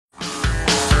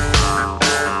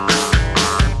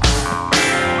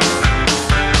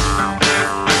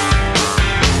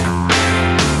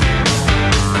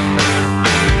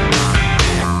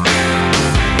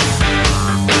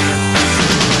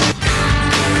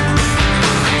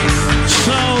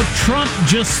Trump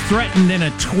just threatened in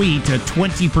a tweet a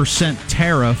 20%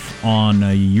 tariff on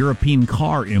European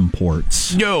car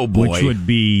imports. Oh, boy. Which would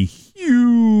be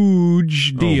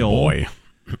huge deal. Oh, boy.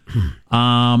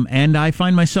 And I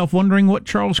find myself wondering what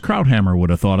Charles Krauthammer would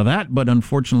have thought of that, but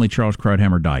unfortunately Charles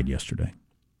Krauthammer died yesterday.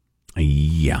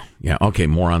 Yeah. Okay,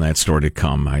 more on that story to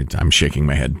come. I'm shaking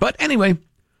my head. But anyway,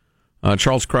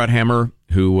 Charles Krauthammer,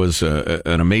 who was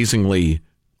an amazingly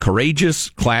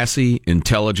courageous, classy,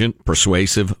 intelligent,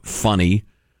 persuasive, funny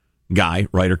guy,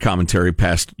 writer, commentator,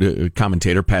 passed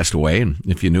away. And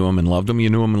if you knew him and loved him,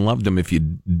 you knew him and loved him. If you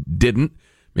didn't,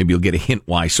 maybe you'll get a hint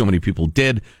why so many people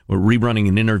did. We're rerunning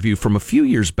an interview from a few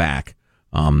years back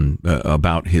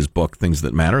about his book, Things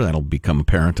That Matter. That'll become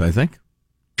apparent, I think.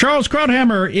 Charles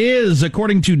Krauthammer is,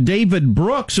 according to David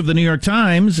Brooks of the New York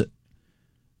Times,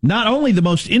 not only the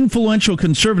most influential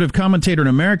conservative commentator in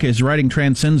America, his writing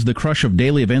transcends the crush of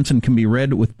daily events and can be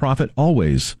read with profit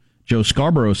always. Joe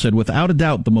Scarborough said, without a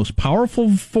doubt, the most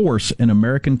powerful force in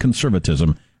American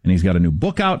conservatism. And he's got a new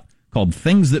book out called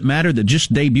Things That Matter that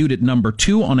just debuted at number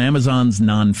 2 on Amazon's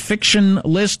nonfiction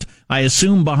list. I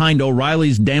assume behind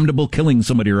O'Reilly's damnable killing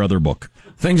somebody or other book.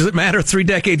 Things That Matter, 3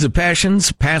 decades of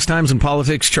passions, pastimes, and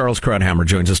politics. Charles Krauthammer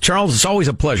joins us. Charles, it's always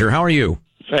a pleasure. How are you?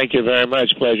 Thank you very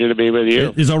much. Pleasure to be with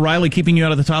you. Is O'Reilly keeping you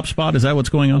out of the top spot? Is that what's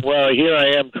going on? Well, here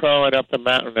I am crawling up the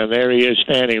mountain, and there he is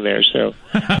standing there. So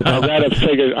I've got to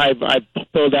figure. I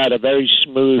pulled out a very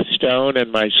smooth stone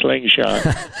in my slingshot,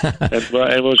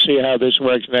 and we'll see how this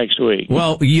works next week.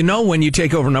 Well, when you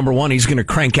take over number 1, he's going to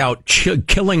crank out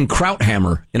Killing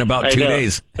Krauthammer in about 2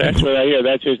 days. That's what I hear.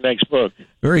 That's his next book.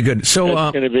 Very good. So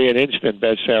it's going to be an instant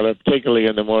bestseller, particularly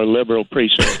in the more liberal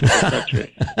precincts of the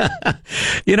country.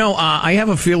 I have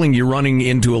a feeling you're running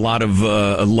into a lot of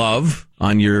love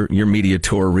on your media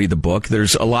tour. Read the book.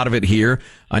 There's a lot of it here.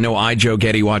 I know Joe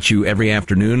Getty, watch you every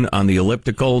afternoon on the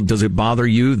elliptical. Does it bother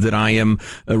you that I am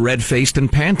red-faced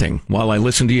and panting while I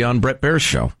listen to you on Brett Baer's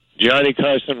show? Johnny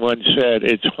Carson once said,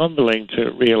 it's humbling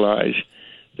to realize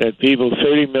that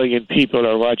 30 million people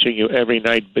are watching you every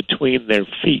night between their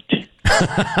feet.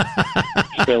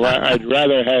 So I'd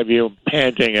rather have you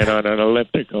panting and on an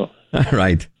elliptical.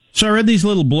 Right. So I read these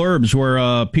little blurbs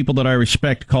where people that I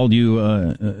respect called you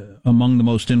among the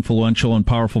most influential and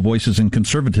powerful voices in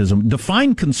conservatism.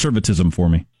 Define conservatism for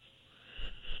me.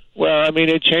 Well, I mean,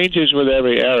 it changes with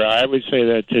every era. I would say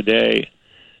that today,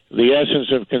 the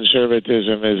essence of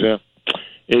conservatism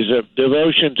is a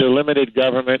devotion to limited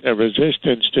government, a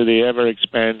resistance to the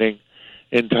ever-expanding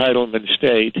entitlement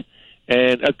state,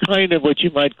 and a kind of what you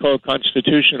might call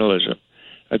constitutionalism,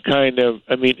 a kind of,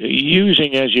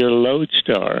 using as your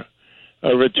lodestar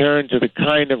a return to the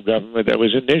kind of government that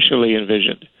was initially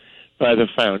envisioned by the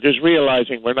founders,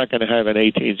 realizing we're not going to have an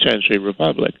 18th century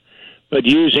republic, but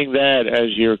using that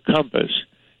as your compass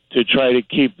to try to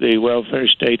keep the welfare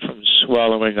state from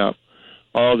swallowing up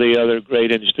all the other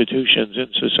great institutions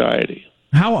in society.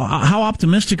 How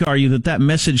optimistic are you that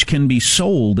message can be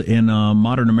sold in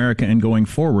modern America and going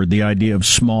forward, the idea of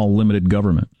small, limited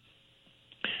government?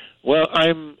 Well,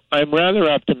 I'm rather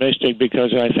optimistic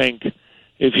because I think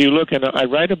if you look, and I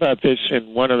write about this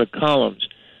in one of the columns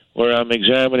where I'm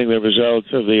examining the results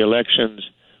of the elections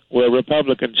where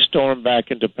Republicans stormed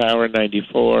back into power in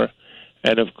 94,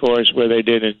 and of course where they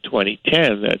did in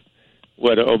 2010, that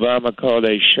what Obama called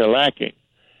a shellacking.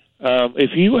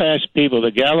 If you ask people,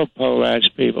 the Gallup poll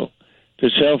asked people to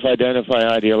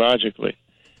self-identify ideologically,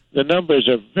 the numbers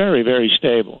are very, very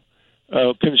stable.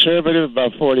 Conservative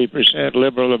about 40%,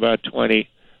 liberal about 20%,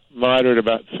 moderate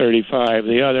about 35%.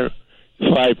 The other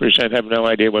 5% have no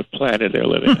idea what planet they're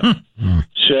living on.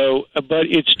 So, but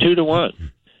it's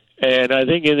 2-1. And I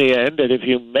think in the end that if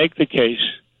you make the case,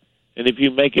 and if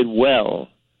you make it well,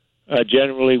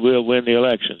 generally we'll win the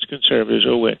elections. Conservatives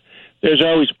will win. There's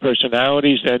always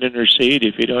personalities that intercede.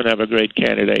 If you don't have a great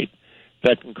candidate,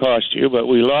 that can cost you. But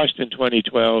we lost in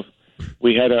 2012.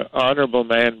 We had an honorable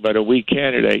man, but a weak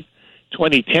candidate.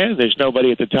 2010, there's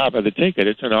nobody at the top of the ticket.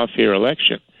 It's an off-year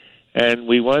election. And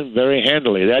we won very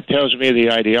handily. That tells me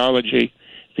the ideology,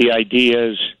 the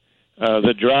ideas,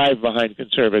 the drive behind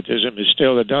conservatism is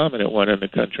still the dominant one in the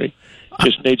country.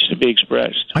 Just needs to be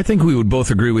expressed. I think we would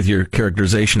both agree with your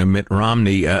characterization of Mitt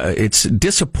Romney. It's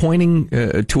disappointing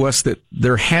to us that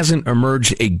there hasn't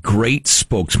emerged a great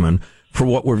spokesman for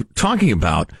what we're talking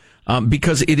about,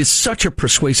 because it is such a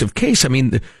persuasive case. I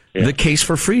mean, the case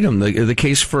for freedom, the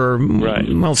case for,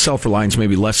 well, self-reliance,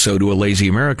 maybe less so to a lazy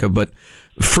America, but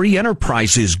free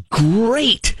enterprise is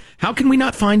great. How can we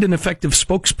not find an effective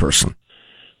spokesperson?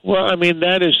 Well, I mean,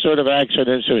 that is sort of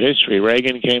accidents of history.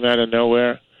 Reagan came out of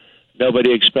nowhere.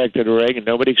 Nobody expected Reagan.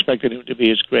 Nobody expected him to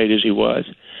be as great as he was.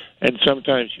 and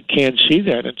sometimes you can't see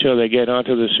that until they get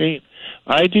onto the scene.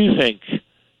 I do think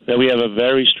that we have a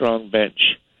very strong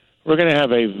bench. We're going to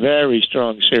have a very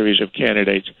strong series of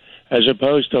candidates, as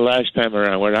opposed to last time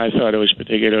around, where I thought it was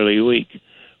particularly weak.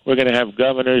 We're going to have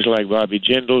governors like Bobby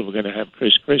Jindal. We're going to have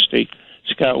Chris Christie,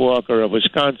 Scott Walker of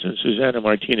Wisconsin, Susana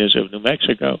Martinez of New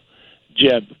Mexico,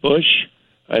 Jeb Bush,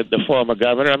 the former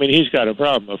governor. I mean, he's got a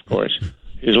problem, of course,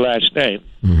 his last name.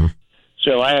 Mm-hmm.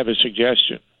 So I have a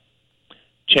suggestion.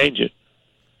 Change it.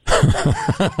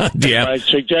 Yeah.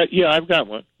 Yeah, I've got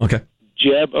one. Okay.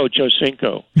 Jeb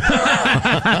Ochocinco.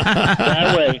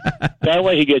 that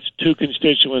way he gets two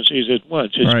constituencies at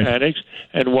once, Hispanics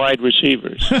and wide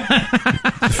receivers.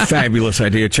 Fabulous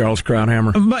idea, Charles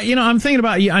Krauthammer. But, I'm thinking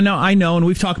about, I know, and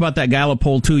we've talked about that Gallup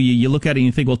poll, too. You look at it and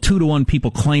you think, well, 2-to-1 people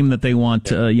claim that they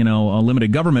want, a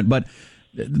limited government, but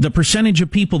the percentage of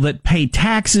people that pay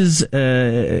taxes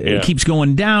keeps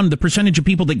going down. The percentage of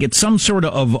people that get some sort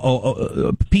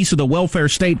of piece of the welfare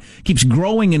state keeps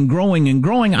growing and growing and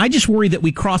growing. I just worry that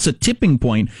we cross a tipping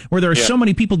point where there are so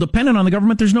many people dependent on the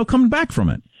government, there's no coming back from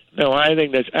it. No, I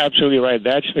think that's absolutely right.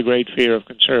 That's the great fear of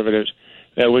conservatives,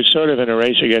 that we're sort of in a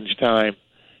race against time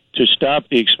to stop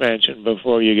the expansion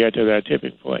before you get to that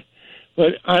tipping point.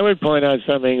 But I would point out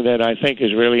something that I think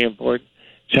is really important.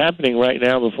 It's happening right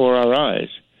now before our eyes.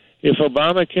 If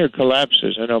Obamacare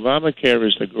collapses, and Obamacare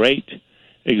is the great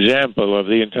example of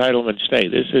the entitlement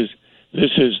state. This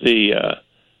is the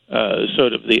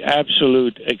sort of the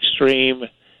absolute extreme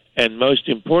and most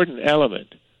important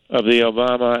element of the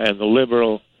Obama and the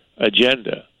liberal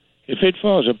agenda. If it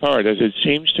falls apart, as it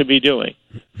seems to be doing,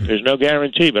 there's no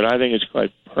guarantee, but I think it's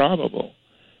quite probable.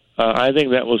 I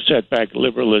think that will set back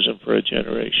liberalism for a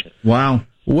generation. Wow.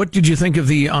 What did you think of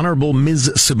the Honorable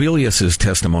Ms. Sebelius'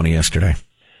 testimony yesterday?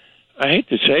 I hate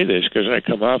to say this because I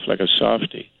come off like a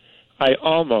softy. I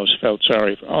almost felt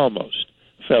sorry for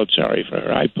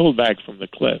her. I pulled back from the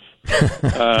cliff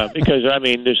because,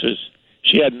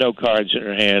 she had no cards in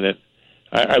her hand. And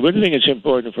I would think it's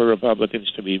important for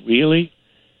Republicans to be really,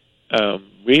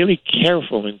 really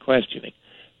careful in questioning.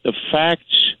 The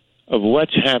facts of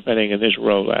what's happening in this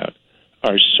rollout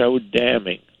are so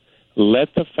damning.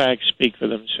 Let the facts speak for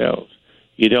themselves.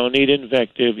 You don't need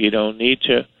invective. You don't need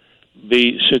to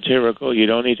be satirical. You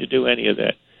don't need to do any of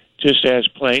that. Just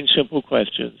ask plain, simple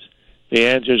questions. The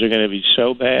answers are going to be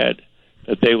so bad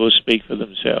that they will speak for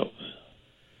themselves.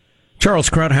 Charles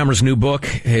Krauthammer's new book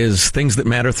is Things That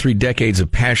Matter, 3 Decades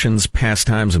of Passions,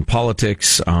 Pastimes, and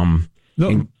Politics,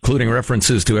 including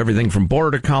references to everything from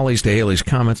Border Collies to Haley's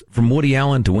Comets, from Woody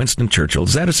Allen to Winston Churchill.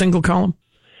 Is that a single column?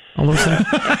 All those things?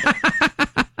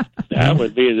 That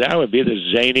would be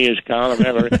the zaniest column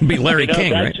ever. It'd be Larry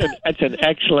King, right? That's an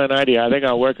excellent idea. I think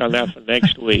I'll work on that for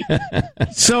next week. I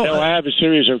have a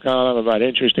series of columns about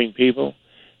interesting people,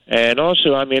 and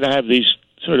also, I have these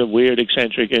sort of weird,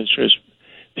 eccentric interests.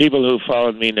 People who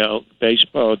followed me know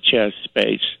baseball, chess,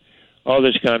 space, all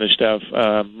this kind of stuff,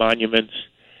 monuments,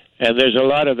 and there's a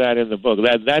lot of that in the book.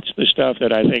 That's the stuff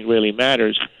that I think really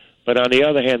matters. But on the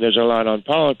other hand, there's a lot on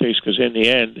politics, because in the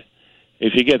end,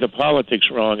 if you get the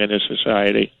politics wrong in a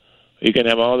society, you can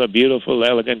have all the beautiful,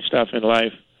 elegant stuff in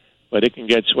life, but it can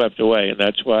get swept away. And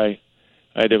that's why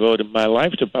I devoted my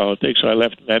life to politics. So I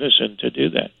left medicine to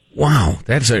do that. Wow,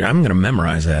 I'm going to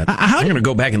memorize that. I'm going to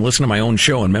go back and listen to my own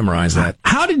show and memorize that.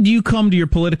 How did you come to your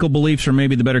political beliefs? Or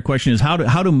maybe the better question is, how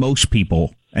do most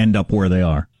people end up where they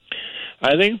are?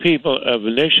 I think people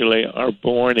initially are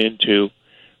born into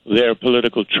their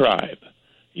political tribe.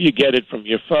 You get it from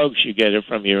your folks, you get it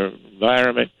from your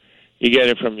environment, you get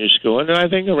it from your school. And I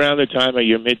think around the time of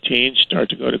your mid-teens, start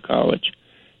to go to college.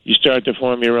 You start to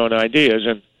form your own ideas.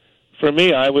 And for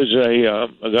me, I was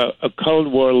a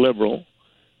Cold War liberal,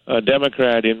 a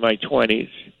Democrat in my 20s.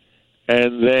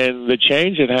 And then the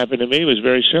change that happened to me was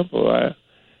very simple.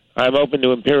 I'm open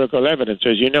to empirical evidence.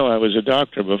 As you know, I was a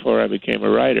doctor before I became a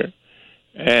writer.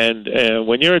 And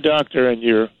when you're a doctor and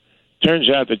turns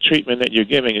out the treatment that you're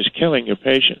giving is killing your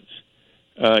patients,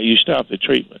 you stop the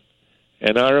treatment.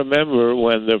 And I remember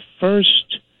when the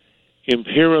first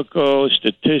empirical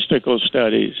statistical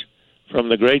studies from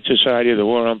the Great Society of the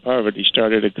War on Poverty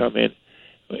started to come in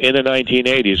the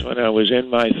 1980s, when I was in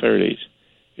my 30s.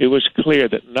 It was clear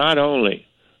that not only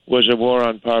was the War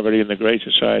on Poverty and the Great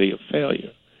Society a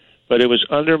failure, but it was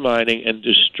undermining and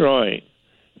destroying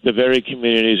the very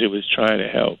communities it was trying to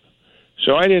help.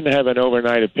 So I didn't have an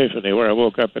overnight epiphany where I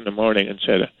woke up in the morning and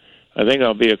said, I think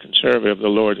I'll be a conservative. The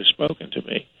Lord has spoken to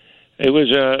me. It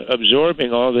was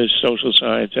absorbing all this social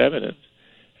science evidence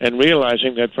and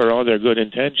realizing that for all their good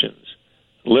intentions,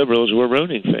 liberals were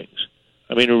ruining things.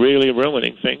 Really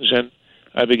ruining things. And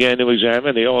I began to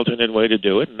examine the alternate way to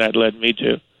do it, and that led me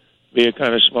to be a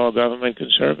kind of small government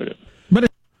conservative.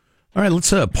 All right,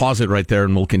 let's pause it right there,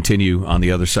 and we'll continue on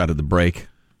the other side of the break.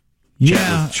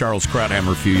 Yeah, with Charles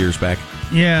Krauthammer a few years back.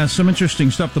 Yeah, some interesting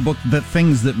stuff. The book, "That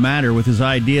Things That Matter," with his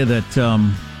idea that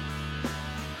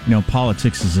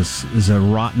politics is a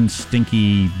rotten,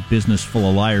 stinky business full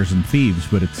of liars and thieves,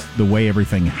 but it's the way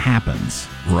everything happens.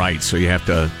 Right. So you have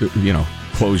to,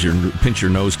 pinch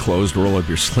your nose closed, roll up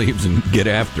your sleeves, and get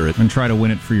after it, and try to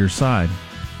win it for your side.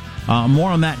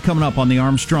 More on that coming up on the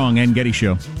Armstrong and Getty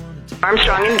Show.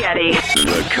 Armstrong and Getty,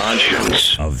 the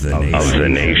conscience of the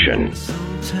nation.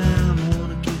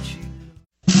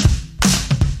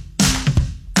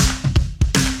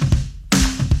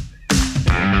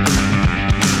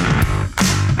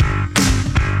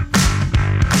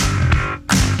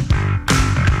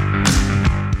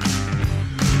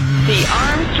 The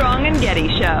Armstrong and Getty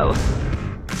Show.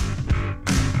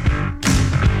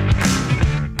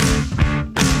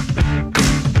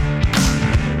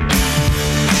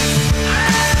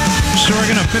 So we're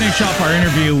going to finish off our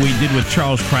interview we did with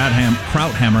Charles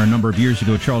Krauthammer a number of years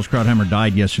ago. Charles Krauthammer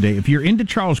died yesterday. If you're into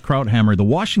Charles Krauthammer, the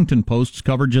Washington Post's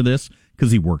coverage of this,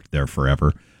 because he worked there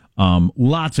forever,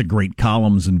 lots of great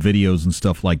columns and videos and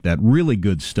stuff like that. Really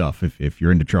good stuff if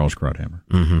you're into Charles Krauthammer.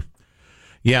 Mm-hmm.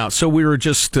 Yeah, so we were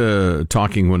just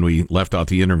talking when we left out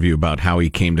the interview about how he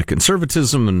came to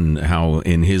conservatism and how,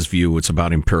 in his view, it's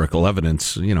about empirical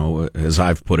evidence, as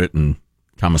I've put it, and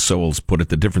Thomas Sowell's put it,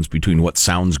 the difference between what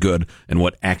sounds good and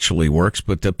what actually works.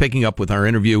 But picking up with our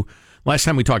interview, last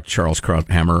time we talked to Charles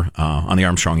Krauthammer on the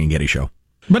Armstrong and Getty Show.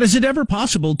 But is it ever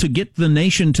possible to get the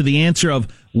nation to the answer of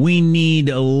we need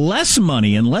less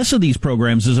money and less of these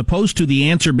programs, as opposed to the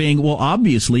answer being, well,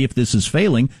 obviously, if this is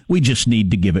failing, we just need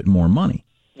to give it more money?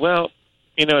 Well,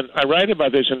 I write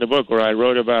about this in the book where I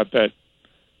wrote about that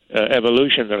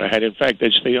evolution that I had. In fact,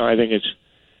 there's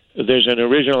an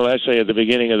original essay at the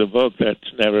beginning of the book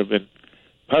that's never been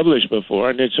published before,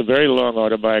 and it's a very long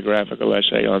autobiographical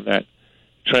essay on that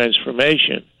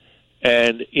transformation.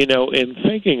 And, in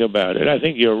thinking about it, I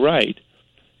think you're right.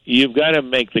 You've got to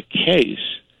make the case.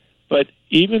 But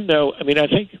even though, I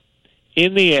think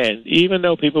in the end, even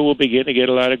though people will begin to get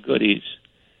a lot of goodies,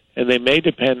 and they may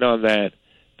depend on that,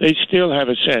 they still have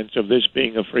a sense of this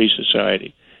being a free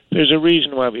society. There's a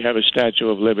reason why we have a Statue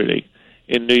of Liberty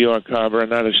in New York Harbor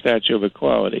and not a Statue of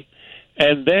Equality.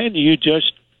 And then you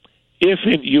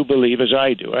believe, as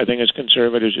I do, I think as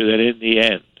conservatives, that in the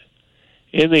end,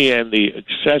 the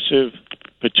excessive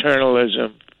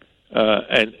paternalism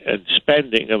and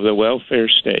spending of the welfare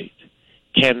state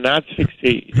cannot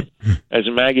succeed. As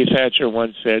Maggie Thatcher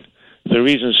once said, the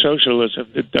reason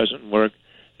socialism doesn't work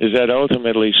is that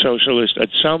ultimately at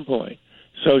some point,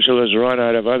 socialists run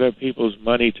out of other people's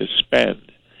money to spend.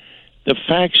 The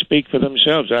facts speak for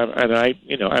themselves,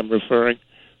 I'm referring,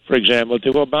 for example,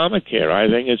 to Obamacare. I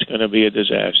think it's going to be a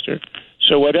disaster.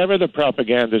 So whatever the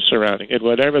propaganda surrounding it,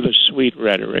 whatever the sweet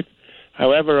rhetoric,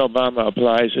 however Obama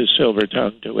applies his silver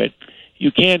tongue to it,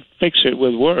 you can't fix it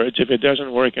with words if it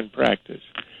doesn't work in practice.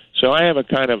 So I have a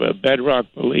kind of a bedrock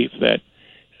belief that,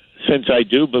 since I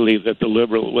do believe that the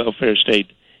liberal welfare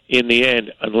state, in the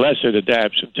end, unless it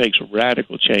adapts and takes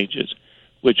radical changes,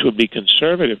 which would be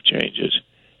conservative changes,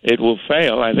 it will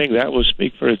fail. I think that will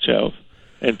speak for itself,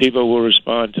 and people will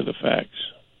respond to the facts.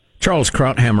 Charles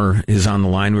Krauthammer is on the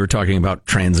line. We were talking about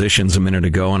transitions a minute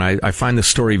ago, and I find the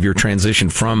story of your transition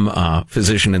from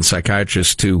physician and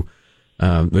psychiatrist to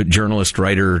journalist,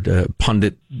 writer,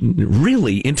 pundit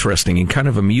really interesting and kind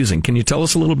of amusing. Can you tell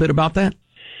us a little bit about that?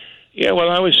 Yeah,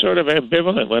 well, I was sort of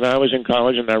ambivalent when I was in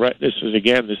college, and this is,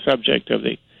 again, the subject of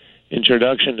the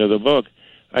introduction to the book.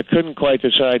 I couldn't quite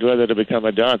decide whether to become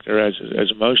a doctor, as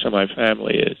most of my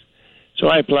family is. So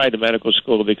I applied to medical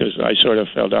school because I sort of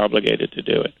felt obligated to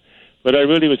do it. But I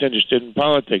really was interested in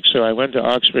politics, so I went to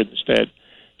Oxford instead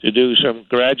to do some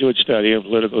graduate study of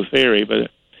political theory.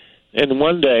 And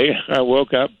one day I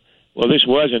woke up, this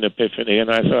was an epiphany, and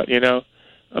I thought,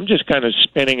 I'm just kind of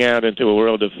spinning out into a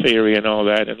world of theory and all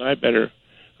that, and I better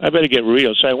get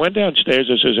real. So I went downstairs,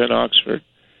 this is in Oxford,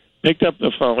 picked up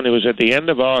the phone, it was at the end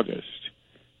of August,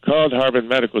 called Harvard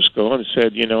Medical School and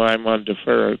said, I'm on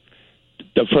deferred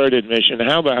admission.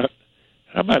 How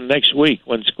about next week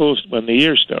when the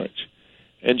year starts?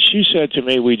 And she said to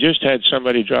me, we just had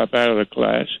somebody drop out of the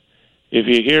class. If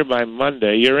you're here by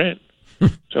Monday, you're in.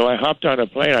 So I hopped on a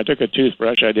plane. I took a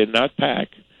toothbrush. I did not pack.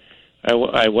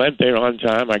 I went there on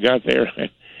time. I got there.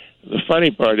 The funny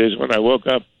part is when I woke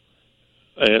up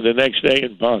the next day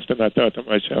in Boston, I thought to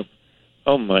myself,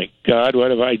 oh, my God, what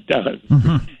have I done?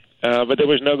 Mm-hmm. But there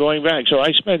was no going back. So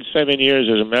I spent 7 years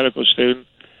as a medical student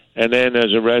and then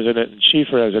as a resident and chief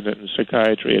resident in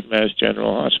psychiatry at Mass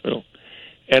General Hospital.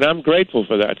 And I'm grateful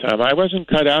for that time. I wasn't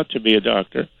cut out to be a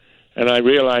doctor, and I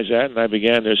realized that, and I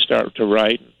began to start to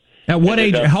write. At what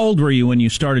age, how old were you when you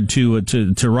started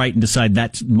to write and decide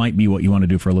that might be what you want to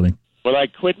do for a living? Well, I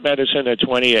quit medicine at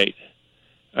 28.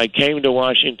 I came to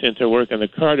Washington to work in the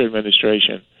Carter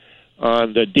administration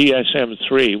on the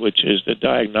DSM-3, which is the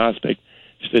Diagnostic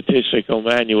Statistical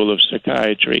Manual of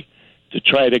Psychiatry, to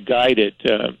try to guide it,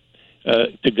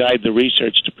 to guide the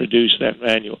research to produce that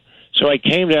manual. So I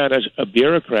came down as a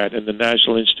bureaucrat in the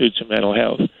National Institutes of Mental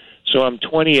Health. So I'm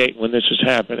 28 when this is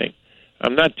happening.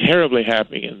 I'm not terribly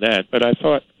happy in that, but I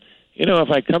thought, if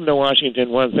I come to Washington,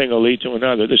 one thing will lead to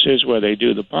another. This is where they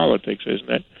do the politics, isn't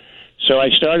it? So I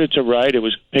started to write. It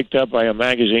was picked up by a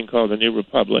magazine called The New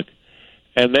Republic.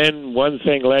 And then one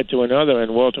thing led to another,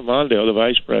 and Walter Mondale, the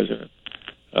vice president,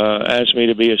 asked me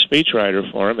to be a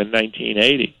speechwriter for him in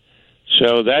 1980.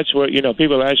 So that's where,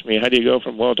 people ask me, how do you go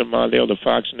from Walter Mondale to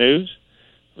Fox News?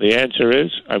 The answer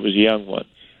is, I was young once.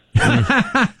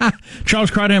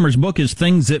 Charles Krauthammer's book is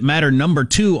Things That Matter,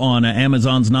 #2 on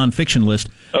Amazon's nonfiction list.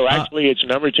 Oh, actually, it's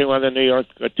 #2 on the New York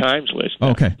Times list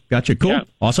now. Okay, gotcha. Cool, yeah.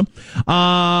 Awesome.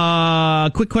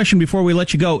 Quick question before we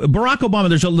let you go. Barack Obama,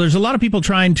 there's a lot of people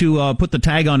trying to put the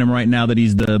tag on him right now that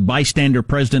he's the bystander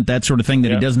president, that sort of thing,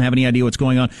 that he doesn't have any idea what's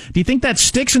going on. Do you think that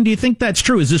sticks, and do you think that's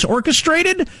true? Is this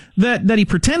orchestrated, that he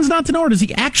pretends not to know, or does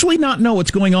he actually not know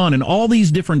what's going on in all these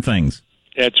different things?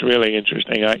 That's really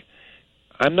interesting.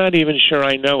 I'm not even sure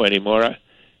I know anymore.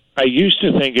 I used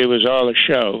to think it was all a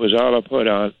show. It was all a put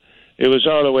on. It was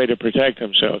all a way to protect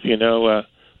himself,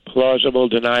 plausible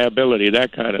deniability,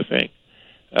 that kind of thing.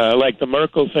 Like the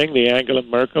Merkel thing, the Angela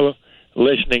Merkel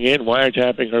listening in,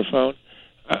 wiretapping her phone.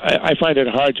 I find it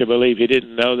hard to believe he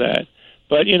didn't know that.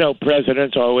 But,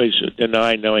 presidents always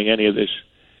deny knowing any of this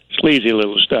sleazy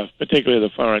little stuff, particularly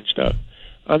the foreign stuff.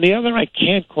 On the other, I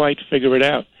can't quite figure it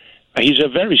out. He's a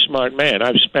very smart man.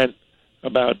 I've spent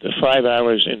about 5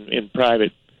 hours in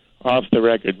private,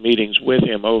 off-the-record meetings with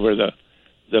him over the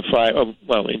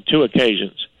in 2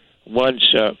 occasions, once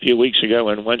a few weeks ago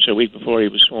and once a week before he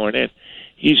was sworn in.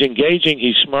 He's engaging,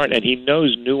 he's smart, and he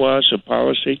knows nuance of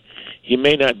policy. He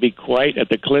may not be quite at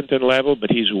the Clinton level,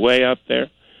 but he's way up there.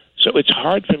 So it's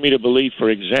hard for me to believe, for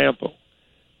example,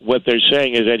 what they're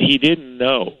saying is that he didn't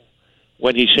know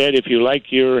when he said, if you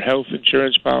like your health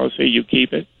insurance policy, you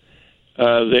keep it.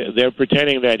 They're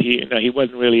pretending that he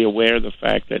wasn't really aware of the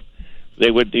fact that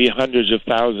there would be hundreds of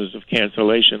thousands of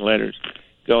cancellation letters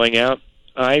going out.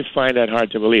 I find that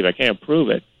hard to believe. I can't prove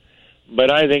it,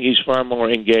 but I think he's far more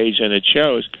engaged than it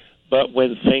shows. But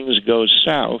when things go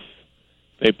south,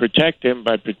 they protect him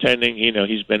by pretending,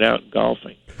 he's been out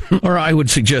golfing. Or I would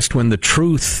suggest when the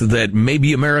truth that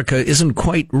maybe America isn't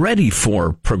quite ready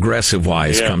for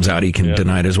progressive-wise comes out, he can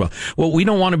deny it as well. Well, we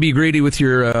don't want to be greedy with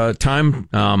your time.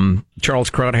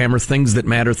 Charles Krauthammer, Things That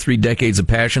Matter, 3 Decades of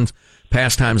Passions,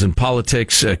 Pastimes in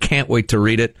Politics. Can't wait to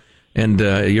read it. And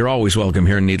you're always welcome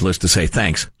here, needless to say.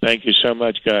 Thanks. Thank you so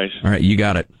much, guys. All right, you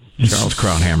got it. Charles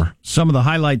Krauthammer. Some of the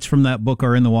highlights from that book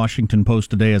are in the Washington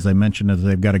Post today, as I mentioned, as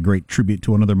they've got a great tribute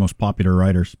to one of their most popular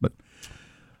writers. But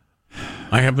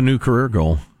I have a new career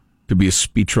goal, to be a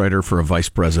speechwriter for a vice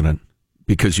president,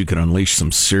 because you can unleash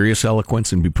some serious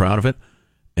eloquence and be proud of it.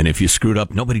 And if you screwed up,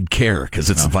 nobody'd care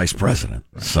because it's the vice president.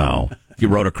 So if you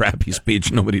wrote a crappy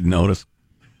speech, nobody'd notice.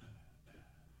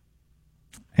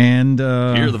 And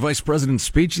you hear the vice president's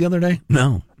speech the other day?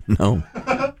 No,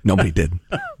 nobody did.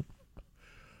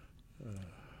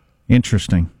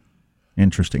 Interesting.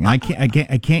 I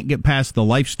can't get past the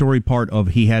life story part of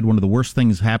he had one of the worst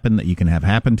things happen that you can have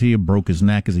happen to you. Broke his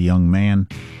neck as a young man,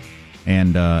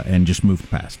 and just moved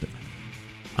past it.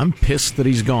 I'm pissed that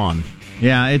he's gone.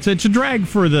 Yeah, it's a drag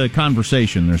for the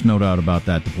conversation. There's no doubt about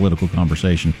that, the political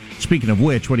conversation. Speaking of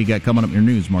which, what do you got coming up in your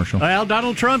news, Marshall? Well,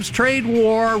 Donald Trump's trade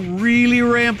war really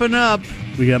ramping up.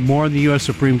 We got more on the U.S.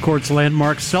 Supreme Court's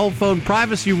landmark cell phone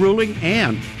privacy ruling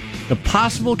and the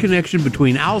possible connection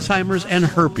between Alzheimer's and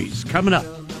herpes coming up.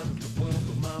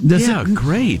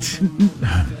 Great.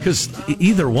 Because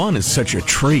either one is such a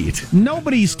treat.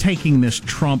 Nobody's taking this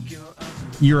Trump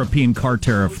European car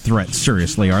tariff threat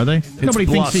seriously, are they? Nobody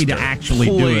thinks he'd actually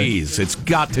do it. Please, it's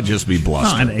got to just be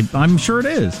bluster. No, I'm sure it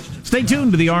is. Stay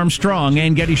tuned to the Armstrong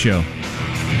and Getty Show.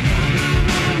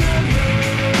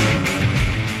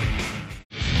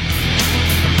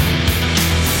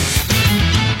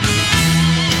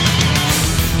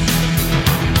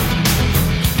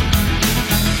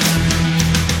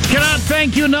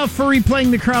 Thank you enough for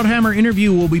replaying the Krauthammer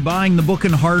interview. We'll be buying the book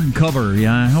in hardcover.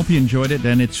 Yeah, I hope you enjoyed it,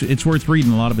 and it's worth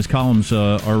reading. A lot of his columns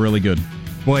are really good.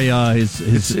 Boy,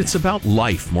 It's about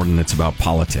life more than it's about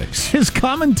politics. his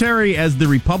commentary as the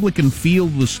Republican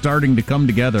field was starting to come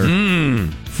together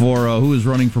for who was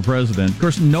running for president. Of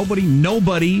course, nobody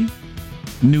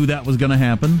knew that was going to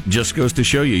happen. Just goes to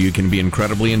show you can be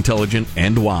incredibly intelligent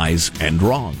and wise and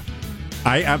wrong.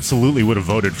 I absolutely would have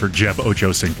voted for Jeb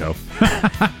Ochocinco.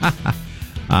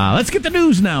 Let's get the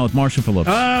news now with Marshall Phillips.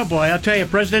 Oh, boy, I'll tell you,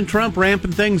 President Trump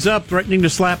ramping things up, threatening to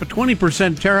slap a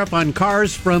 20% tariff on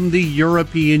cars from the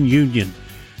European Union.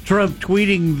 Trump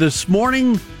tweeting this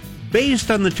morning, based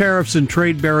on the tariffs and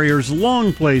trade barriers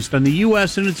long placed on the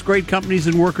U.S. and its great companies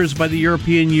and workers by the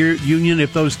European Union,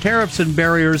 if those tariffs and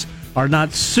barriers are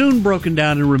not soon broken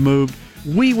down and removed,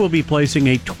 we will be placing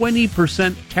a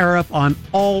 20% tariff on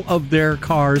all of their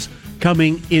cars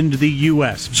coming into the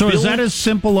U.S. So is that as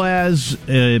simple as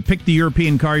pick the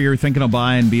European car you're thinking of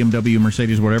buying, BMW,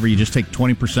 Mercedes, whatever, you just take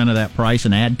 20% of that price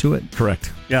and add to it?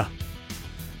 Correct. Yeah.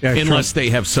 Unless they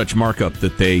have such markup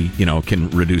that they, can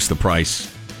reduce the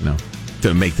price,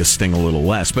 to make this sting a little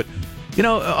less. But,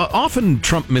 often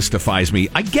Trump mystifies me.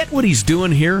 I get what he's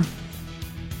doing here.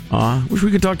 Wish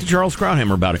we could talk to Charles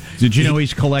Krauthammer about it. Did you know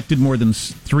he's collected more than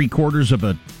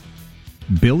 $750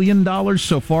 million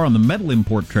so far on the metal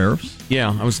import tariffs?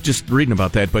 Yeah, I was just reading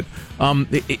about that. But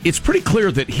it's pretty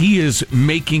clear that he is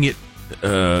making it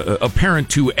apparent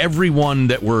to everyone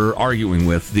that we're arguing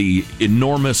with the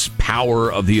enormous power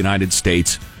of the United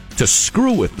States to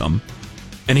screw with them.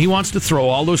 And he wants to throw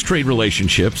all those trade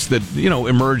relationships that,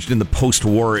 emerged in the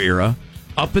post-war era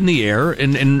up in the air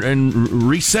and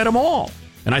reset them all.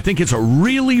 And I think it's a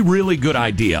really, really good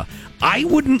idea. I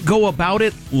wouldn't go about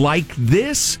it like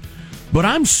this, but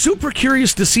I'm super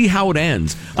curious to see how it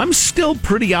ends. I'm still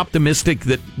pretty optimistic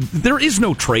that there is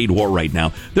no trade war right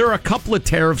now. There are a couple of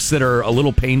tariffs that are a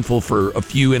little painful for a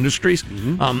few industries.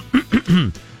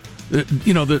 The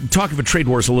talk of a trade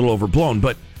war is a little overblown,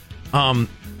 but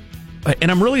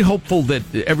and I'm really hopeful that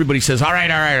everybody says, all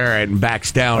right, and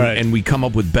backs down, and we come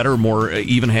up with better, more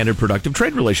even-handed, productive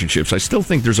trade relationships. I still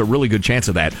think there's a really good chance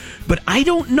of that. But I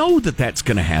don't know that that's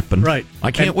going to happen. Right. I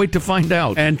can't wait to find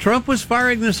out. And Trump was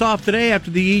firing this off today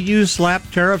after the EU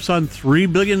slapped tariffs on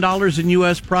 $3 billion in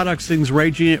U.S. products, things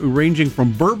ranging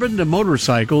from bourbon to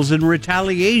motorcycles, in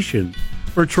retaliation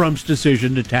for Trump's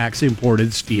decision to tax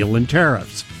imported steel and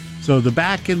tariffs. So the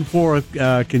back and forth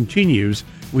continues.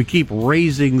 We keep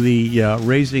raising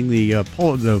the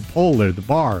pole there, the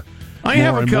bar. I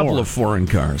have a couple of foreign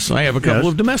cars. I have a couple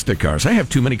of domestic cars. I have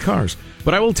too many cars.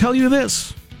 But I will tell you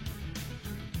this.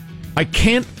 I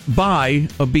can't buy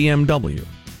a BMW.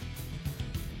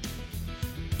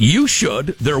 You should.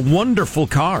 They're wonderful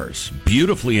cars.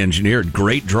 Beautifully engineered,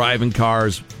 great driving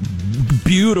cars,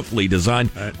 beautifully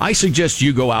designed. Right. I suggest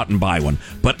you go out and buy one.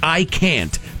 But I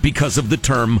can't because of the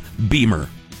term Beamer.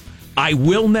 I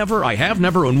have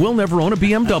never, and will never own a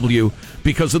BMW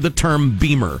because of the term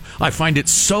Beamer. I find it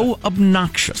so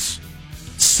obnoxious,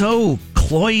 so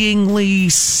cloyingly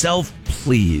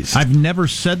self-pleased. I've never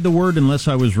said the word unless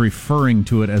I was referring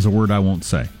to it as a word I won't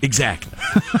say. Exactly.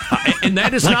 And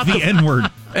that is like not the N-word.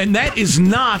 And that is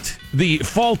not the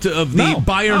fault of the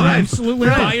Bayern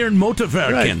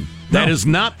Motorwerken. Right. That is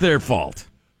not their fault.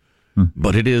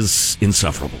 But it is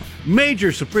insufferable.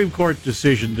 Major Supreme Court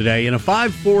decision today. In a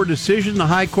 5-4 decision, the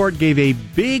High Court gave a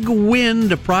big win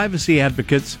to privacy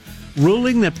advocates,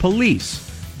 ruling that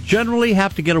police generally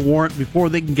have to get a warrant before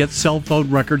they can get cell phone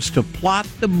records to plot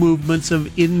the movements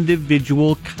of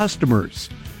individual customers.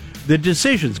 The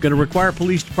decision is going to require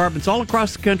police departments all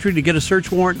across the country to get a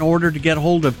search warrant in order to get a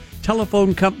hold of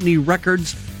telephone company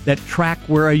records that track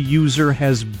where a user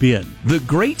has been. The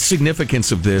great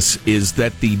significance of this is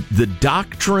that the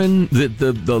doctrine,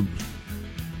 the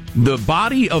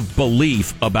body of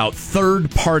belief about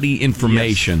third-party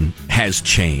information has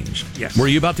changed. Yes. Were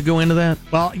you about to go into that?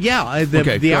 Well, yeah.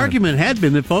 The argument had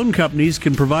been that phone companies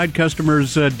can provide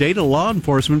customers data to law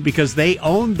enforcement because they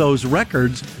own those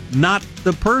records, not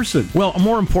the person. Well,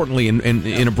 more importantly,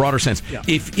 in a broader sense,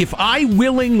 if I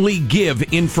willingly give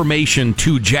information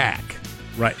to Jack,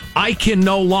 right, I can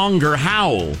no longer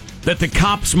howl that the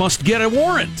cops must get a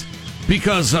warrant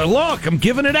because, look, I'm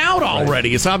giving it out already.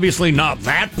 Right. It's obviously not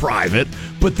that private,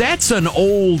 but that's an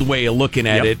old way of looking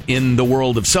at it in the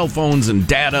world of cell phones and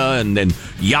data and then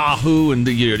Yahoo and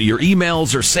your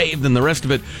emails are saved and the rest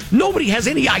of it. Nobody has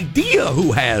any idea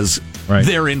who has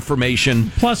their information.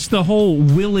 Plus, the whole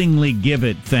willingly give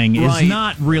it thing is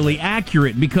not really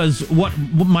accurate because what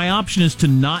my option is to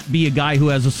not be a guy who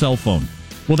has a cell phone.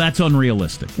 Well, that's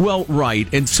unrealistic. Well, right.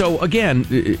 And so, again,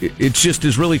 it just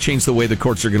has really changed the way the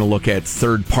courts are going to look at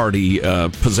third-party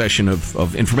possession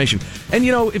of information. And,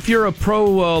 if you're a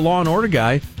pro-law and order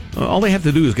guy, all they have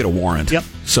to do is get a warrant. Yep.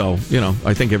 So,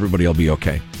 I think everybody will be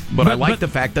okay. But I like the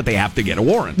fact that they have to get a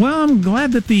warrant. Well, I'm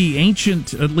glad that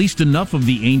at least enough of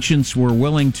the ancients were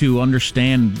willing to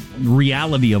understand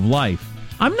reality of life.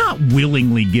 I'm not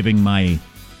willingly giving my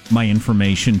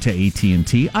information to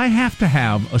AT&T. I have to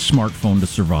have a smartphone to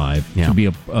survive, to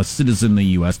be a citizen in the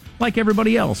U.S., like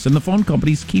everybody else. And the phone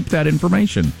companies keep that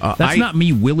information. That's not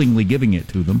me willingly giving it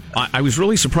to them. I was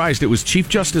really surprised. It was Chief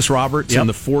Justice Roberts and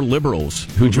the 4 liberals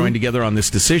who joined together on this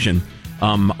decision.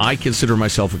 I consider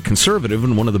myself a conservative,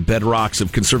 and one of the bedrocks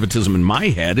of conservatism in my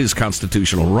head is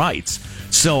constitutional rights.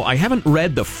 So I haven't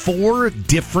read the 4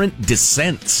 different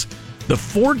dissents. The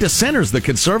 4 dissenters, the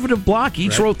conservative bloc,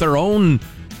 each wrote their own,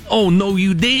 "Oh, no,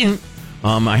 you didn't."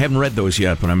 I haven't read those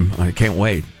yet, but I can't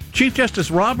wait. Chief Justice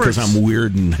Roberts... Because I'm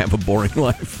weird and have a boring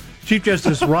life. Chief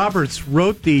Justice Roberts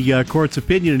wrote the court's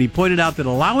opinion, and he pointed out that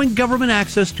allowing government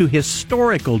access to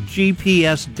historical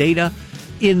GPS data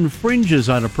infringes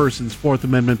on a person's Fourth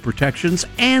Amendment protections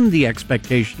and the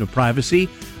expectation of privacy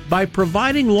by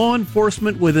providing law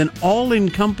enforcement with an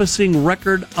all-encompassing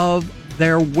record of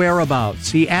their whereabouts.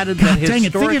 He added that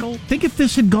historical... Think if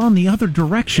this had gone the other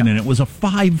direction and it was a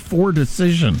 5-4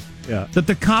 decision. Yeah. That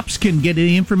the cops can get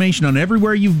any information on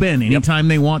everywhere you've been anytime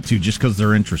they want to, just because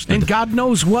they're interested. And God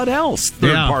knows what else.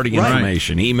 Third-party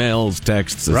information, emails,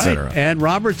 texts, etc. And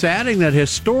Roberts adding that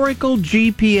historical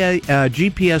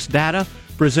GPS data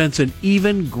presents an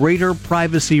even greater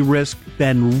privacy risk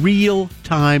than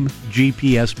real-time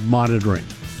GPS monitoring,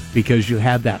 because you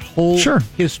have that whole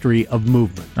history of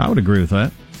movement. I would agree with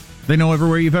that. They know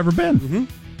everywhere you've ever been. Mm-hmm.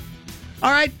 All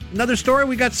right, another story.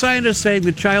 We got scientists saying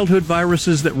that childhood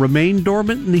viruses that remain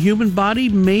dormant in the human body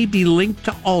may be linked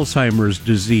to Alzheimer's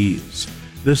disease.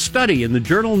 The study in the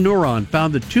journal Neuron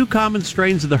found that 2 common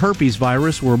strains of the herpes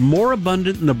virus were more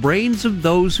abundant in the brains of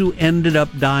those who ended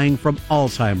up dying from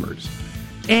Alzheimer's.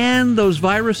 And those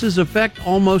viruses affect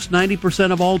almost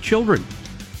 90% of all children.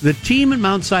 The team at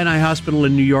Mount Sinai Hospital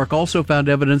in New York also found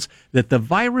evidence that the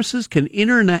viruses can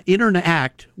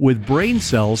interact with brain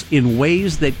cells in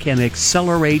ways that can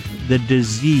accelerate the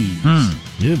disease.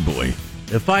 Yeah, boy.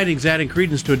 The findings adding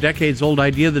credence to a decades-old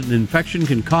idea that an infection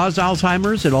can cause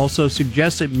Alzheimer's. It also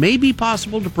suggests it may be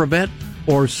possible to prevent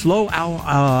or slow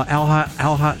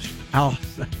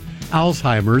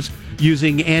Alzheimer's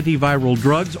using antiviral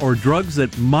drugs or drugs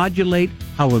that modulate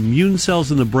how immune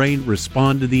cells in the brain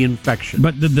respond to the infection.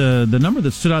 But the number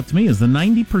that stood out to me is the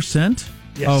 90%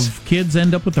 of kids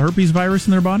end up with the herpes virus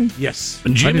in their body? Yes.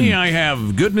 Jimmy, I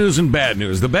have good news and bad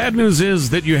news. The bad news is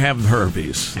that you have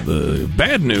herpes. The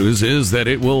bad news is that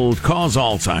it will cause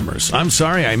Alzheimer's. I'm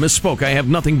sorry, I misspoke. I have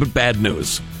nothing but bad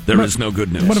news. There is no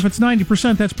good news. But if it's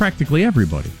 90%, that's practically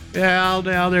everybody. Well,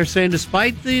 now they're saying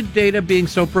despite the data being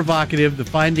so provocative, the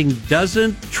finding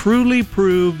doesn't truly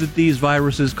prove that these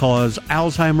viruses cause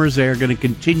Alzheimer's. They're going to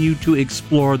continue to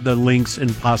explore the links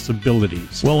and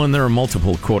possibilities. Well, and there are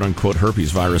multiple quote-unquote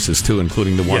herpes viruses, too,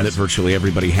 including the one that virtually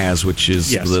everybody has, which is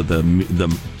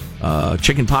the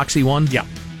chickenpoxy one. Yeah.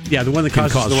 Yeah, the one that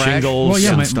causes the shingles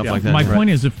and stuff like that. My point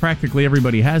is, if practically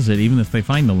everybody has it, even if they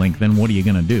find the link, then what are you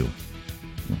going to do?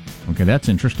 Okay, that's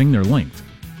interesting. They're linked.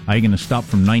 How are you going to stop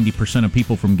from 90% of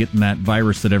people from getting that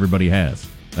virus that everybody has?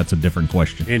 That's a different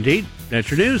question. Indeed. That's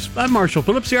your news. I'm Marshall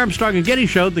Phillips, the Armstrong and Getty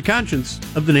Show, the conscience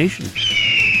of the nation.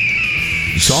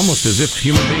 It's almost as if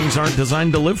human beings aren't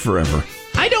designed to live forever.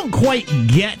 I don't quite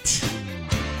get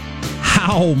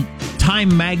how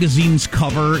Time Magazine's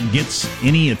cover gets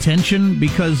any attention,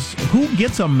 because who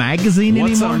gets a magazine anymore?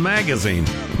 What's a magazine?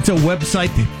 It's a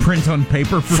website they print on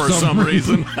paper for some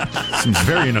reason. Seems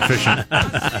very inefficient.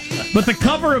 But the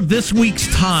cover of this week's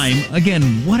Time, again,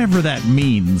 whatever that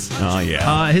means,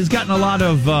 has gotten a lot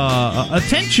of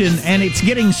attention, and it's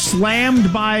getting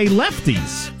slammed by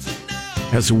lefties.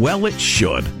 As well it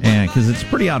should. Yeah, because it's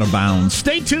pretty out of bounds.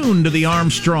 Stay tuned to the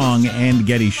Armstrong and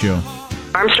Getty Show.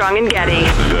 Armstrong and Getty.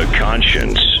 The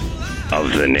conscience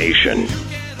of the nation.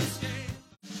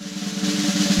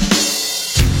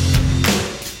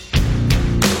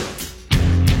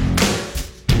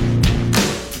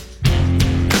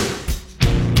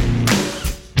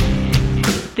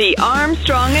 The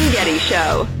Armstrong and Getty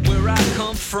Show. Where I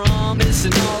come from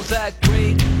isn't all that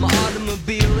great. My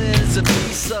automobile is a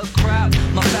piece of crap.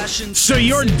 My fashion. So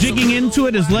your digging into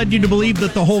it has led you to believe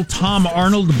that the whole Tom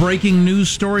Arnold breaking news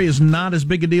story is not as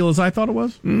big a deal as I thought it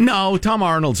was? No, Tom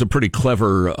Arnold's a pretty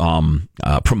clever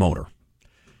promoter.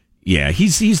 Yeah,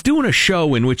 he's doing a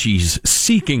show in which he's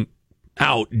seeking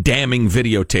out damning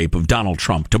videotape of Donald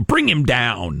Trump to bring him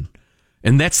down.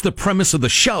 And that's the premise of the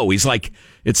show. He's like,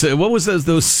 it's what was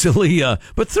those silly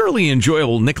but thoroughly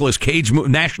enjoyable Nicolas Cage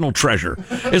National Treasure.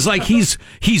 It's like he's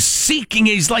seeking.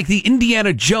 He's like the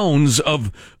Indiana Jones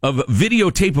of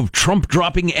videotape of Trump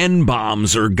dropping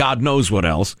N-bombs or God knows what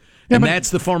else. Yeah, and that's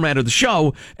the format of the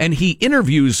show. And he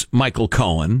interviews Michael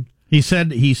Cohen. He said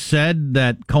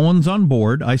that Cohen's on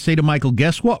board. I say to Michael,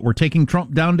 guess what? We're taking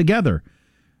Trump down together.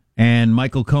 And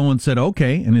Michael Cohen said,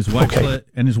 okay. And his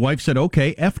wife said,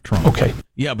 okay, F Trump. Okay.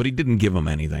 Yeah, but he didn't give him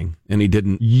anything. And he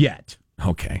didn't. Yet.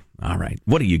 Okay. All right.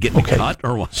 What are you getting a cut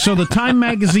or what? So the Time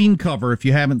magazine cover, if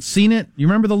you haven't seen it, you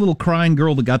remember the little crying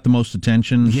girl that got the most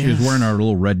attention? Yes. She was wearing our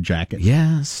little red jacket.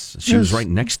 Yes. She was right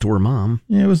next to her mom.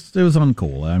 Yeah, it was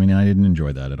uncool. I mean, I didn't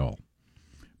enjoy that at all.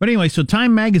 But anyway, so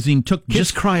Time magazine took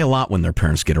Kids cry a lot when their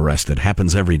parents get arrested.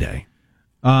 Happens every day.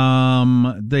 They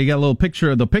got a little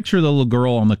picture of the little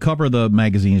girl on the cover of the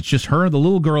magazine. It's just her, the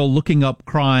little girl, looking up,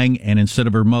 crying, and instead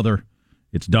of her mother,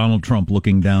 it's Donald Trump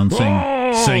looking down,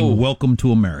 saying "Welcome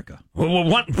to America."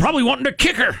 Well, probably wanting to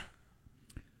kick her.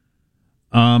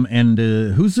 And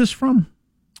who's this from?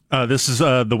 This is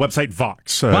the website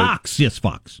Vox. Vox, yes,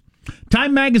 Vox.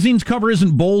 Time magazine's cover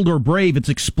isn't bold or brave; it's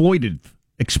exploitative.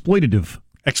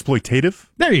 Exploitative?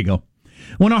 There you go.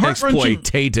 When a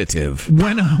exploitative.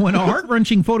 When a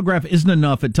heart-wrenching photograph isn't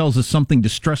enough, it tells us something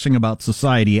distressing about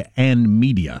society and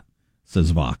media,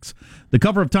 says Vox. The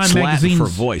cover of Time magazine's for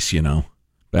voice,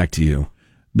 Back to you.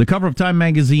 The cover of Time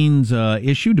magazine's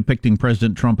issue depicting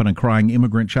President Trump and a crying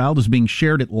immigrant child is being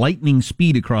shared at lightning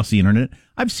speed across the internet.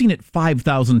 I've seen it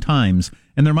 5,000 times,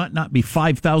 and there might not be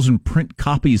 5,000 print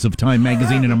copies of Time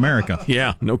magazine in America.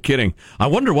 Yeah, no kidding. I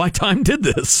wonder why Time did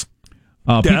this.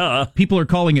 People are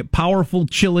calling it powerful,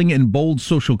 chilling, and bold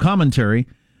social commentary.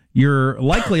 You're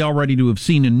likely already to have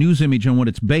seen a news image on what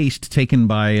it's based, taken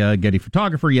by Getty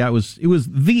photographer. Yeah, it was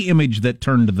the image that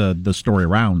turned the story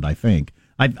around, I think.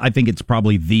 I think it's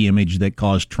probably the image that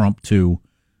caused Trump to,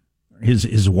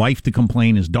 his wife to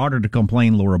complain, his daughter to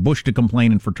complain, Laura Bush to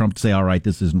complain, and for Trump to say, all right,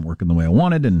 this isn't working the way I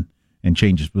wanted, and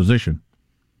change his position.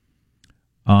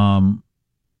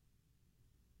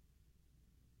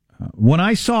 When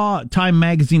I saw Time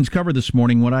magazine's cover this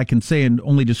morning, what I can say and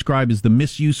only describe as the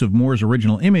misuse of Moore's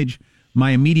original image,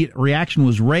 my immediate reaction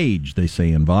was rage, they say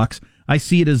in Vox. I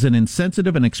see it as an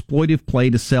insensitive and exploitive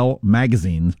play to sell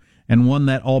magazines, and one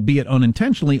that, albeit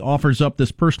unintentionally, offers up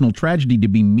this personal tragedy to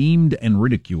be memed and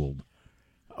ridiculed.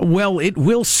 Well, it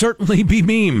will certainly be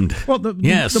memed. Well, the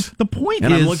point is...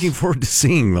 And I'm looking forward to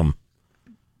seeing them.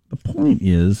 The point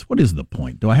is, what is the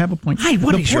point? Do I have a point?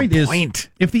 What is your point?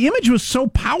 If the image was so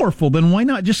powerful, then why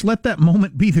not just let that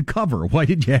moment be the cover? Why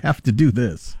did you have to do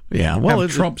this? Yeah, well,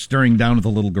 Trump staring down at the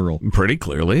little girl. Pretty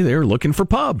clearly, they were looking for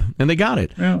pub, and they got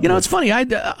it. Yeah, it's funny. I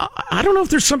don't know if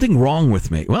there's something wrong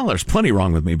with me. Well, there's plenty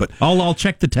wrong with me, but I'll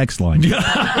check the text line.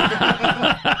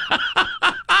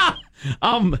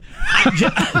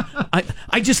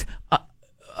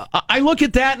 I look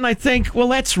at that and I think, well,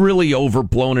 that's really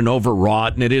overblown and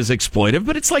overwrought, and it is exploitive,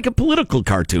 but it's like a political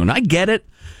cartoon. I get it.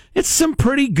 It's some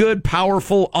pretty good,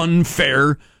 powerful,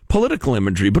 unfair political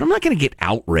imagery, but I'm not going to get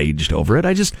outraged over it.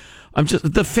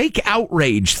 The fake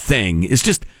outrage thing is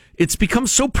just, it's become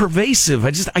so pervasive.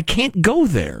 I can't go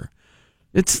there.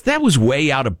 That was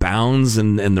way out of bounds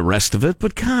and the rest of it,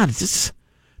 but God, it's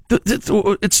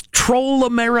troll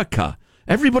America.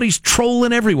 Everybody's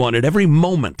trolling everyone at every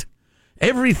moment.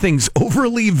 Everything's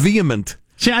overly vehement.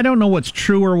 See, I don't know what's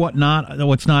true or what's not.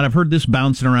 I've heard this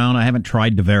bouncing around. I haven't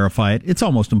tried to verify it. It's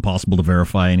almost impossible to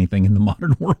verify anything in the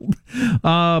modern world.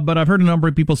 But I've heard a number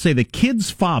of people say the kid's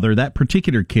father, that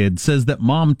particular kid, says that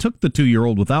mom took the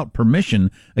 2-year-old without permission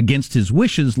against his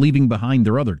wishes, leaving behind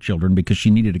their other children because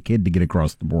she needed a kid to get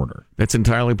across the border. That's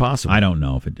entirely possible. I don't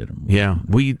know if it did. Yeah,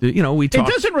 we talk.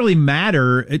 It doesn't really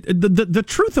matter. The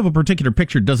truth of a particular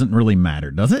picture doesn't really matter,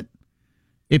 does it?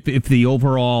 If the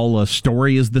overall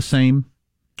story is the same?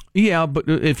 Yeah, but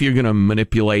if you're going to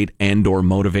manipulate and or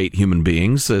motivate human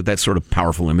beings, that sort of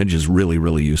powerful image is really,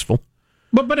 really useful.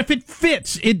 But if it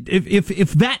fits,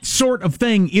 if that sort of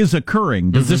thing is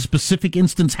occurring, does this specific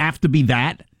instance have to be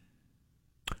that?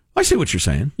 I see what you're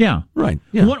saying. Yeah. Right.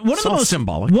 Yeah. One of the most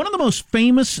symbolic. One of the most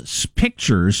famous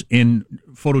pictures in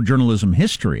photojournalism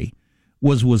history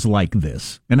was like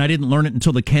this. And I didn't learn it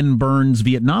until the Ken Burns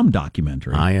Vietnam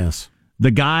documentary. Ah, yes. The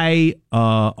guy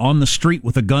on the street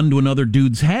with a gun to another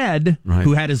dude's head, right,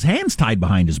 who had his hands tied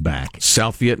behind his back.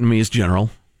 South Vietnamese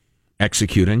general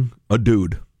executing a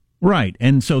dude. Right,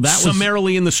 and so that was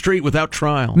summarily in the street without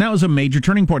trial. And that was a major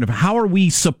turning point of how are we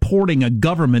supporting a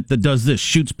government that does this,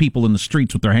 shoots people in the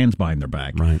streets with their hands behind their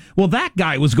back. Right. Well, that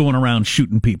guy was going around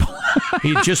shooting people.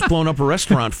 He had just blown up a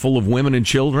restaurant full of women and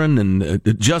children, and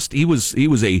he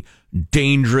was a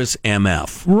dangerous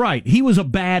MF. Right, he was a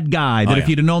bad guy. That if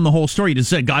you'd have known the whole story, you'd have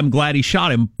said, "I'm glad he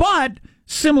shot him." But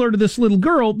similar to this little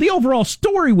girl, the overall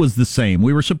story was the same.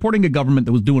 We were supporting a government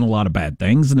that was doing a lot of bad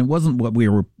things, and it wasn't what we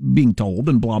were being told,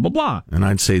 and blah, blah, blah. And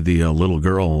I'd say the little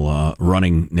girl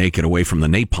running naked away from the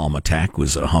napalm attack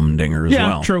was a humdinger as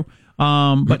well. Yeah, true.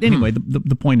 But anyway,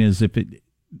 the point is,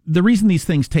 the reason these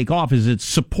things take off is it's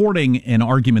supporting an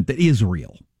argument that is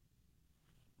real,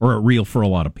 or real for a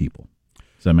lot of people.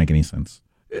 Does that make any sense?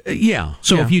 Yeah.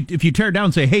 So if you tear it down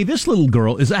and say, hey, this little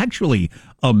girl is actually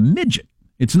a midget,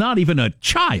 it's not even a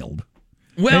child.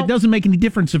 Well, it doesn't make any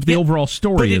difference if the overall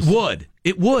story is. But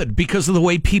it would because of the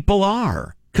way people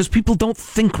are. Because people don't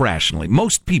think rationally.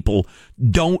 Most people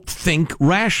don't think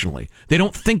rationally. They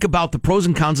don't think about the pros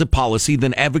and cons of policy,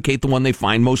 then advocate the one they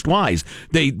find most wise.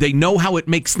 They know how it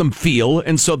makes them feel,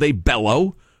 and so they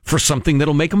bellow for something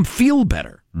that'll make them feel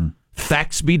better.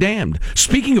 Facts be damned.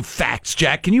 Speaking of facts,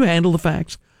 Jack, can you handle the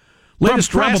facts?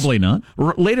 Probably not.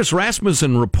 Latest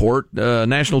Rasmussen report,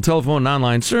 National Telephone and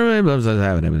Online Survey,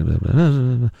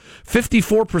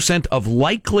 54% of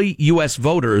likely U.S.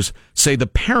 voters say the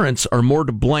parents are more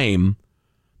to blame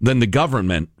than the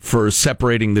government for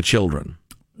separating the children.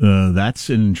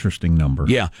 That's an interesting number.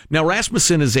 Yeah. Now,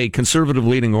 Rasmussen is a conservative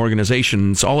leading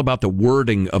organization. It's all about the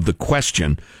wording of the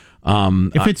question.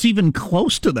 If it's even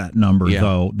close to that number,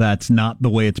 though, that's not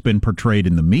the way it's been portrayed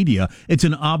in the media. It's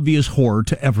an obvious horror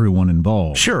to everyone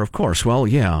involved. Sure, of course. Well,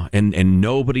 yeah, and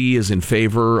nobody is in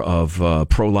favor of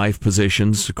pro-life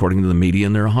positions, according to the media,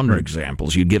 and there are 100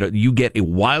 examples. You get a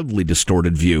wildly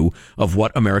distorted view of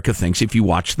what America thinks if you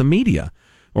watch the media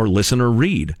or listen or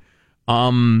read.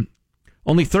 Only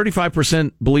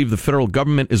 35% believe the federal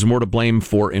government is more to blame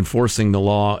for enforcing the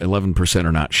law. 11%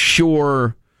 are not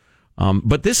sure.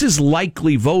 But this is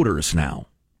likely voters now.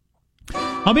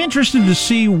 I'll be interested to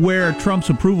see where Trump's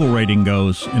approval rating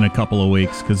goes in a couple of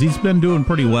weeks, because he's been doing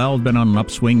pretty well. Been on an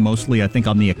upswing, mostly, I think,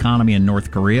 on the economy in North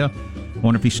Korea. I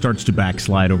wonder if he starts to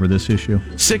backslide over this issue.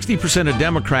 60% of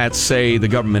Democrats say the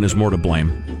government is more to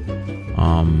blame.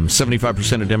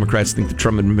 75% of Democrats think the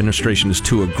Trump administration is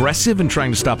too aggressive in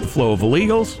trying to stop the flow of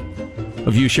illegals. A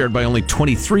view shared by only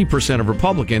 23% of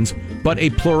Republicans, but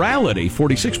a plurality,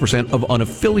 46%, of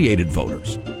unaffiliated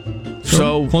voters.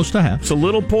 So close to half. It's a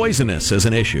little poisonous as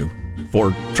an issue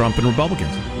for Trump and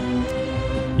Republicans.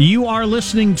 You are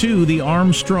listening to the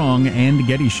Armstrong and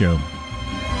Getty Show.